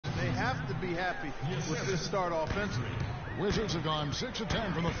be happy with this start offensively. Wizards have gone 6 of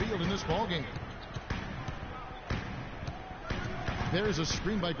 10 from the field in this ball game. There's a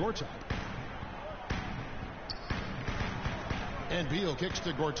screen by Gortat. And Beal kicks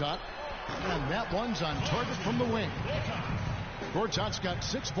to Gortat. And that one's on target from the wing. Gortat's got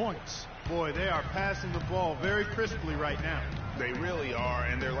 6 points. Boy, they are passing the ball very crisply right now. They really are,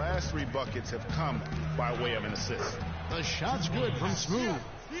 and their last 3 buckets have come by way of an assist. The shot's good from Smooth.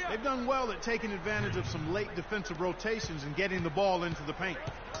 They've done well at taking advantage of some late defensive rotations and getting the ball into the paint.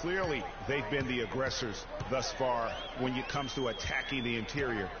 Clearly, they've been the aggressors thus far when it comes to attacking the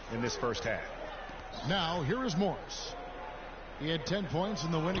interior in this first half. Now, here is Morris. He had 10 points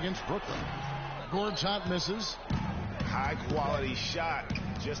in the win against Brooklyn. Gortat misses. High-quality shot,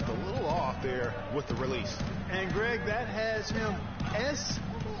 just a little off there with the release. And, Greg, that has him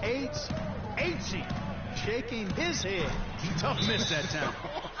S-H-H-ing, shaking his head. Tough miss that time.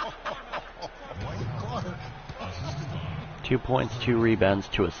 2 points, 2 rebounds,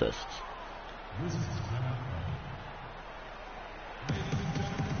 2 assists.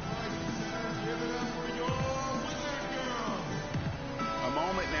 A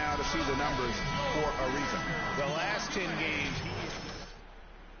moment now to see the numbers for Ariza. The last 10 games,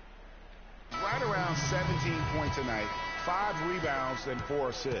 right around 17 points a night, 5 rebounds and 4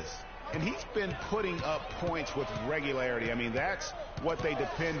 assists. And he's been putting up points with regularity. I mean, that's what they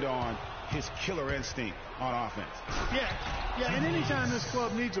depend on, his killer instinct on offense. Yeah, and anytime this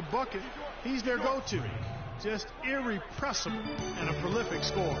club needs a bucket, he's their go-to. Just irrepressible and a prolific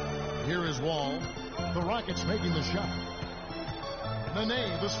scorer. Here is Wall. The Rockets making the shot.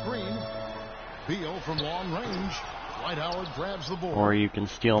 Nene, the screen. Beal from long range. Dwight Howard grabs the board. Or you can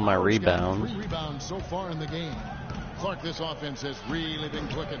steal my rebound. 3 rebounds so far in the game. Clark, this offense has really been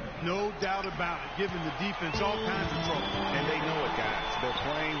clicking. No doubt about it, giving the defense all kinds of trouble. And they know it, guys. They're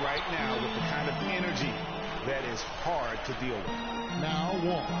playing right now with the kind of energy that is hard to deal with. Now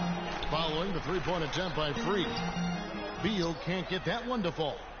Wall. Following the 3-point attempt by Freak. Beal can't get that one to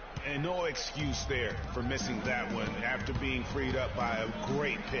fall. And no excuse there for missing that one after being freed up by a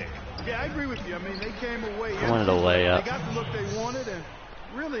great pick. Yeah, I agree with you. I mean, they came away. I wanted a layup. They got the look they wanted, and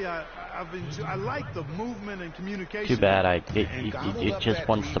really, I like the movement and communication. Too bad it just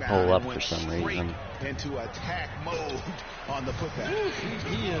wants to pull up for some reason. Into attack mode on the putback.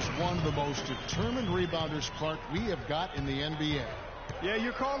 He is one of the most determined rebounders, Clark, we have got in the NBA. Yeah,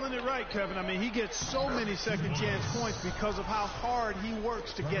 you're calling it right, Kevin. I mean, he gets so many second chance points because of how hard he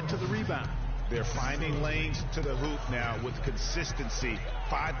works to get to the rebound. They're finding lanes to the hoop now with consistency.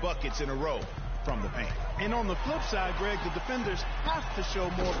 5 buckets in a row from the paint. And on the flip side, Greg, the defenders have to show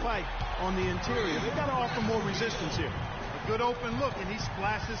more fight on the interior. They've got to offer more resistance here. A good open look, and he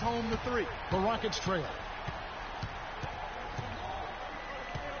splashes home the 3. The Rockets trail.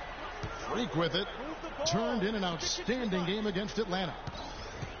 Freak with it. Turned in an outstanding game against Atlanta.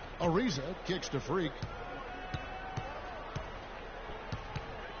 Ariza kicks to Freak.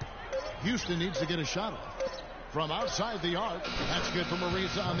 Houston needs to get a shot off. From outside the arc, that's good from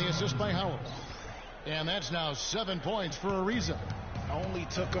Ariza on the assist by Howard. And that's now 7 points for Ariza. Only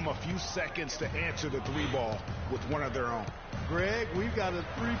took them a few seconds to answer the 3 ball with one of their own. Greg, we've got a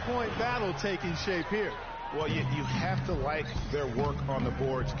 3-point battle taking shape here. Well, you have to like their work on the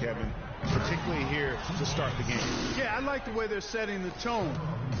boards, Kevin, particularly here to start the game. Yeah, I like the way they're setting the tone.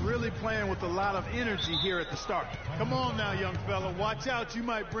 Really playing with a lot of energy here at the start. Come on now, young fella. Watch out. You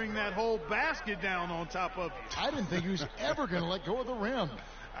might bring that whole basket down on top of you. I didn't think he was ever going to let go of the rim.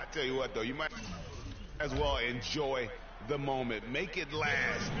 I tell you what, though, you might as well enjoy the moment. Make it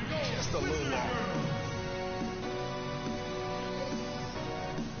last just a little longer.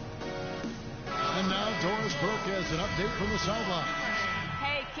 And now Doris Burke has an update from the sideline.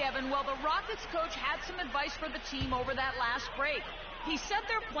 Hey, Kevin. Well, the Rockets coach had some advice for the team over that last break. He said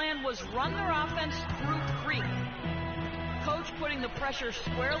their plan was run their offense through Freak. Coach putting the pressure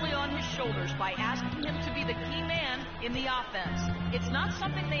squarely on his shoulders by asking him to be the key man in the offense. It's not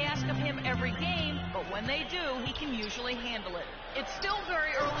something they ask of him every game, but when they do, he can usually handle it. It's still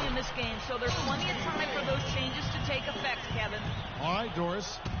very early in this game, so there's plenty of time for those changes to take effect, Kevin. All right,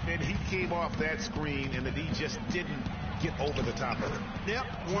 Doris. And he came off that screen, and the D just didn't get over the top of it. Yep,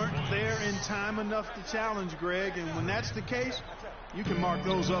 weren't there in time enough to challenge Greg, and when that's the case, you can mark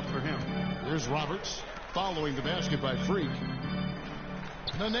those up for him. Here's Roberts following the basket by Freak.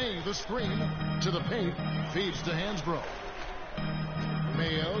 Nene, the screen to the paint, feeds to Hansbrough.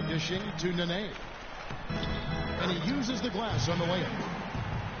 Mayo dishing to Nene. And he uses the glass on the way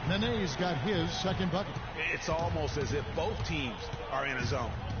up. Nene's got his second bucket. It's almost as if both teams are in a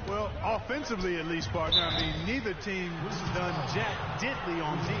zone. Well, offensively at least, partner. I mean, neither team's done jack diddly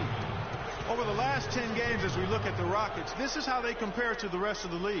on team. Over the last 10 games, as we look at the Rockets, this is how they compare to the rest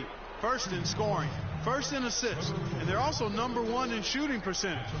of the league. First in scoring, first in assists, and they're also #1 in shooting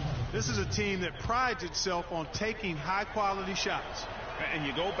percentage. This is a team that prides itself on taking high-quality shots. And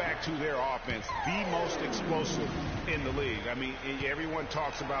you go back to their offense, the most explosive in the league. I mean, everyone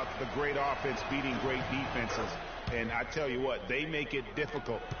talks about the great offense beating great defenses. And I tell you what, they make it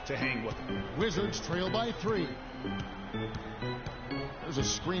difficult to hang with them. Wizards trail by 3. There's a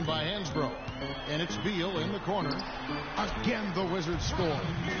screen by Hansbrough. And it's Beal in the corner. Again, the Wizards score.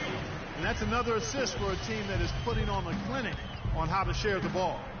 And that's another assist for a team that is putting on a clinic on how to share the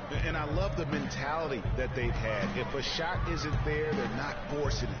ball. And I love the mentality that they've had. If a shot isn't there, they're not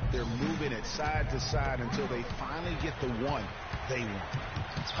forcing it. They're moving it side to side until they finally get the one they want.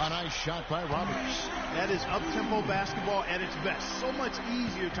 A nice shot by Roberts. That is up-tempo basketball at its best. So much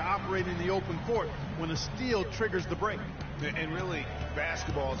easier to operate in the open court when a steal triggers the break. And really,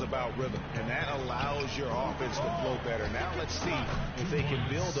 basketball is about rhythm, and that allows your offense to flow better. Now let's see if they can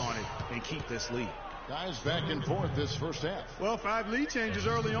build on it and keep this lead. Guys back and forth this first half. Well, 5 lead changes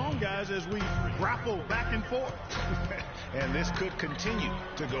early on, guys, as we grapple back and forth. And this could continue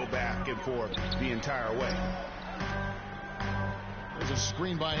to go back and forth the entire way. There's a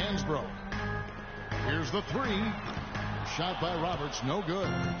screen by Hansbrough. Here's the 3. Shot by Roberts, no good.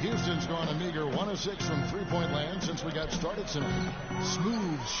 Houston's gone a meager 1 of 6 from three-point land since we got started tonight.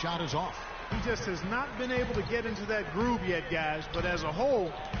 Smooth shot is off. He just has not been able to get into that groove yet, guys, but as a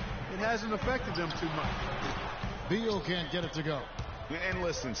whole, it hasn't affected them too much. Beal can't get it to go. And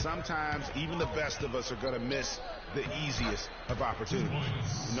listen, sometimes even the best of us are going to miss the easiest of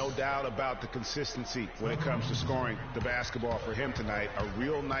opportunities. No doubt about the consistency when it comes to scoring the basketball for him tonight. A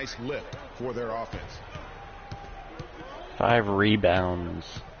real nice lift for their offense. 5 rebounds.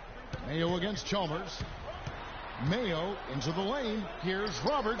 Mayo against Chalmers. Mayo into the lane. Here's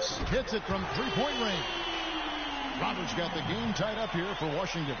Roberts. Hits it from three-point range. Roberts got the game tied up here for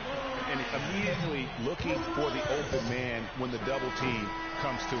Washington. And immediately looking for the open man when the double team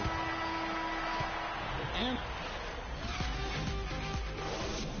comes to him. And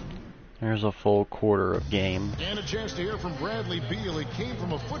there's a full quarter of game. And a chance to hear from Bradley Beal. He came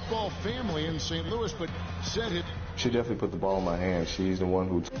from a football family in St. Louis, but said it. She definitely put the ball in my hand. She's the one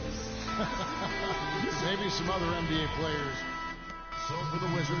who. Maybe some other NBA players. So for the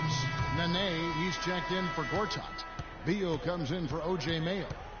Wizards, Nene, he's checked in for Gortat. Beal comes in for O.J. Mayo.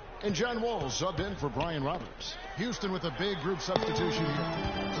 And John Wall subbed in for Brian Roberts. Houston with a big group substitution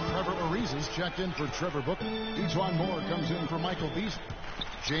here. Trevor Ariza's checked in for Trevor Booker. Ejuan Moore comes in for Michael Beasley.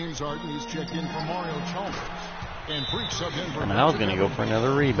 James Harden, he's checked in for Mario Chalmers. And Freak subbed in for... And I was going to go for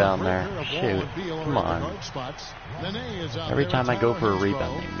another rebound there. Shoot. Come on. Every time I go for a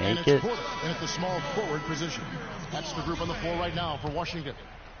rebound, they make it. And at the small forward position. That's the group on the floor right now for Washington.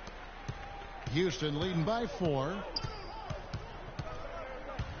 Houston leading by 4.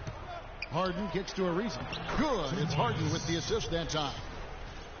 Harden kicks to Ariza. Good. It's Harden with the assist that time.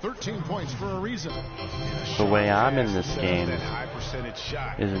 13 points for Ariza. The way I'm in this game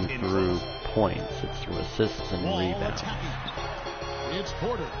isn't through points. It's through assists and rebounds. It's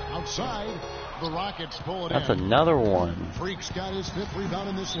Porter outside. The Rockets pull it in. That's another one. Freak's got his 5th rebound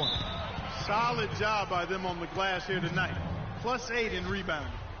in this one. Solid job by them on the glass here tonight. +8 in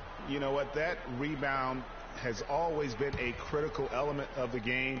rebounding. You know what? That rebound has always been a critical element of the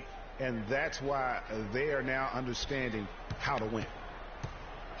game, and that's why they are now understanding how to win.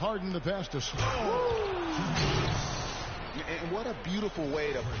 Harden the pass to And what a beautiful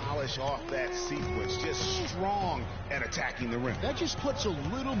way to polish off that sequence. Just strong at attacking the rim. That just puts a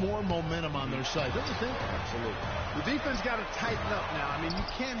little more momentum on their side, don't you think? Absolutely. The defense got to tighten up now. I mean, you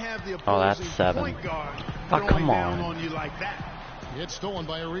can't have the opposing point guard throwing down on you like that. It's stolen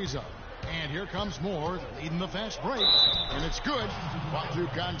by Ariza. And here comes Moore, leading the fast break. And it's good. Walk through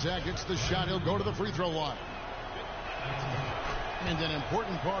contact, it's the shot. He'll go to the free throw line. And an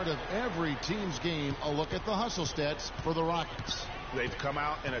important part of every team's game, a look at the hustle stats for the Rockets. They've come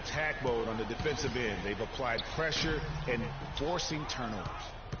out in attack mode on the defensive end. They've applied pressure and forcing turnovers.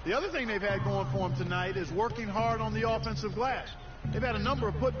 The other thing they've had going for them tonight is working hard on the offensive glass. They've had a number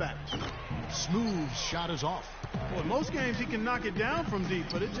of putbacks. Smooth shot is off. Well, in most games he can knock it down from deep,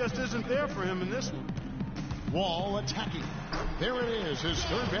 but it just isn't there for him in this one. Wall attacking. There it is, his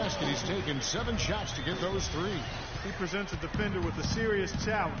 3rd basket. He's taken 7 shots to get those 3. He presents a defender with a serious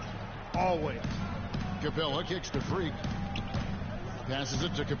challenge, always. Capella kicks to Freak. Passes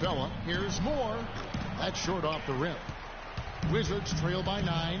it to Capella. Here's Moore. That's short off the rim. Wizards trail by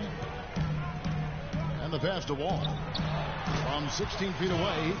 9. And the pass to Wall. From 16 feet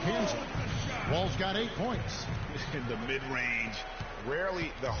away, he cans it. Wall's got 8 points. In the mid-range,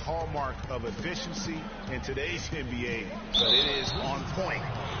 rarely the hallmark of efficiency in today's NBA, but it is on point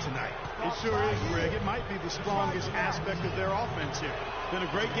tonight. It sure is, Greg. It might be the strongest aspect of their offense here. Been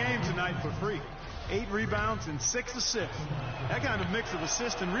a great game tonight for Freak. 8 rebounds and 6 assists. That kind of mix of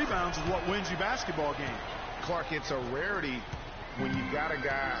assists and rebounds is what wins you basketball games. Clark, it's a rarity when you've got a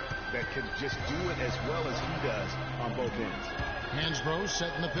guy that can just do it as well as he does on both ends. Hansbrough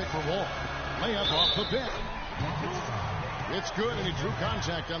setting the pick for Wall. Layup off the pick. It's good, and he drew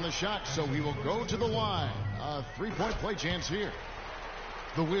contact on the shot, so he will go to the line. A 3-point play chance here.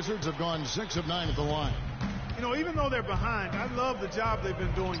 The Wizards have gone 6 of 9 at the line. You know, even though they're behind, I love the job they've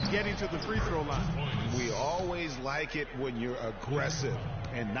been doing getting to the free throw line. We always like it when you're aggressive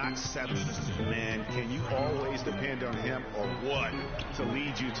and not settling. Man, can you always depend on him or what to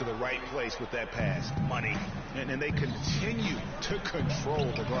lead you to the right place with that pass? Money. And they continue to control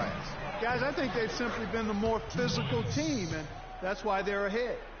the glass. Guys, I think they've simply been the more physical team, and that's why they're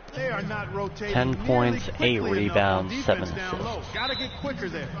ahead. They are not rotating. 10 points, 8 rebounds, 7 assists. Got to get quicker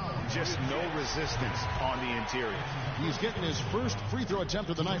there. Just no resistance on the interior. He's getting his first free throw attempt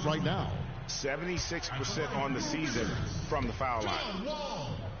of the night right now. 76% on the season from the foul line.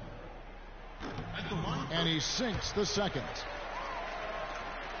 And he sinks the second.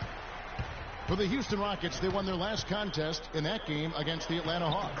 For the Houston Rockets, they won their last contest in that game against the Atlanta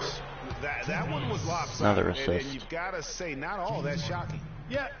Hawks. That one was lopsided. Another assist. And you've got to say, not all that shocking.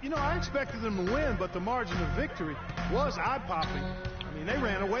 Yeah, you know, I expected them to win, but the margin of victory was eye-popping. I mean, they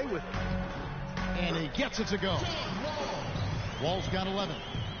ran away with it. And he gets it to go. Wall's got 11.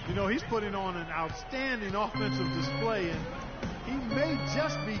 You know, he's putting on an outstanding offensive display, and he may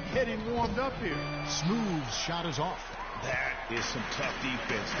just be getting warmed up here. Smooth shot is off. That is some tough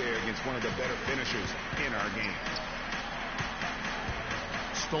defense there against one of the better finishers in our game.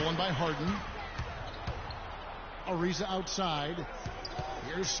 Stolen by Harden. Ariza outside.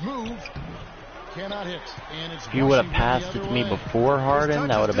 Here's Smooth. Cannot hit. And it's if you would have passed it to me before Harden,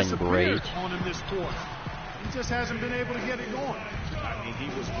 that would have been great. On him this quarter. He just hasn't been able to get it going. I mean, he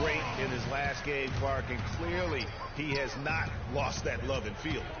was great in his last game, Clark, and clearly he has not lost that love and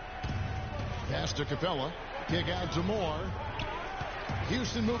feel. Pass to Capella. Kick out to Moore.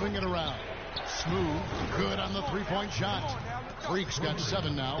 Houston moving it around. Smooth. Good on the three-point shot. Freak's got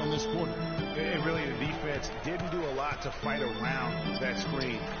 7 now in this quarter. And really, the defense didn't do a lot to fight around that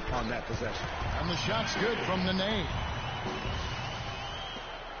screen on that possession. And the shot's good from Nene.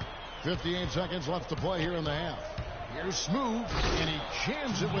 58 seconds left to play here in the half. Here's Smooth, and he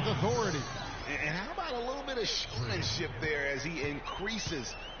jams it with authority. And how about a little bit of showmanship there as he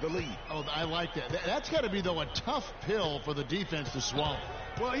increases the lead? Oh, I like that. That's got to be, though, a tough pill for the defense to swallow.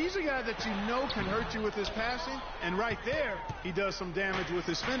 Well, he's a guy that you know can hurt you with his passing, and right there, he does some damage with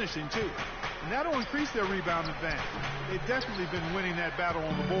his finishing, too. And that'll increase their rebound advantage. They've definitely been winning that battle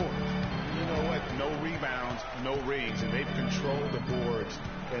on the board. You know what? No rebounds, no rings, and they've controlled the boards,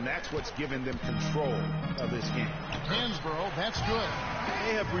 and that's what's given them control of this game. Hansbrough, that's good.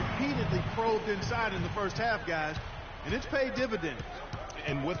 They have repeatedly probed inside in the first half, guys, and it's paid dividends.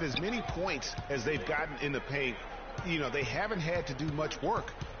 And with as many points as they've gotten in the paint, you know, they haven't had to do much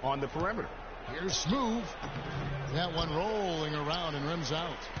work on the perimeter. Here's Smooth. That one rolling around and rims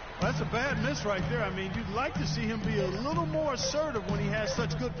out. Well, that's a bad miss right there. I mean, you'd like to see him be a little more assertive when he has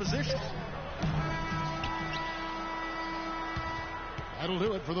such good position. That'll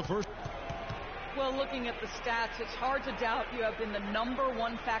do it for the first. Well, looking at the stats, it's hard to doubt you have been the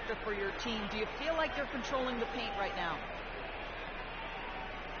 #1 factor for your team. Do you feel like you're controlling the paint right now?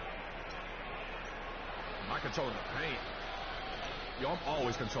 Am I controlling the paint? I'm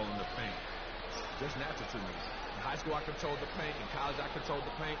always controlling the paint. It's just natural to me. In high school, I controlled the paint. In college, I controlled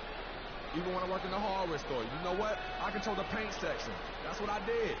the paint. Even when I worked in the hardware store, you know what? I controlled the paint section. That's what I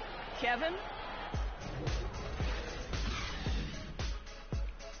did. Kevin?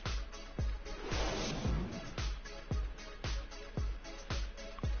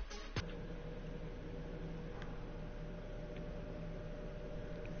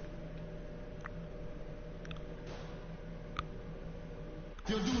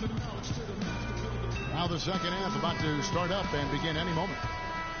 Now the second half about to start up and begin any moment.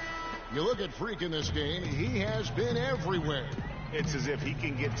 You look at Freak in this game, he has been everywhere. It's as if he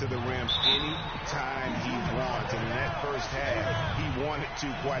can get to the rim any time he wants. And in that first half, he wanted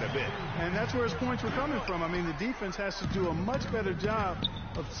to quite a bit. And that's where his points were coming from. I mean, the defense has to do a much better job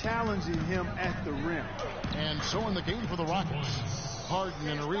of challenging him at the rim. And so in the game for the Rockets, Harden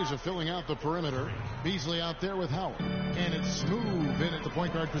and Ariza filling out the perimeter. Beasley out there with Howard. And it's Smooth in at the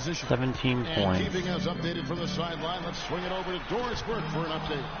point guard position. 17 and points. Keeping us updated from the sideline, let's swing it over to Doris Burke for an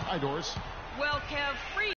update. Hi, Doris. Well, Kev, Freak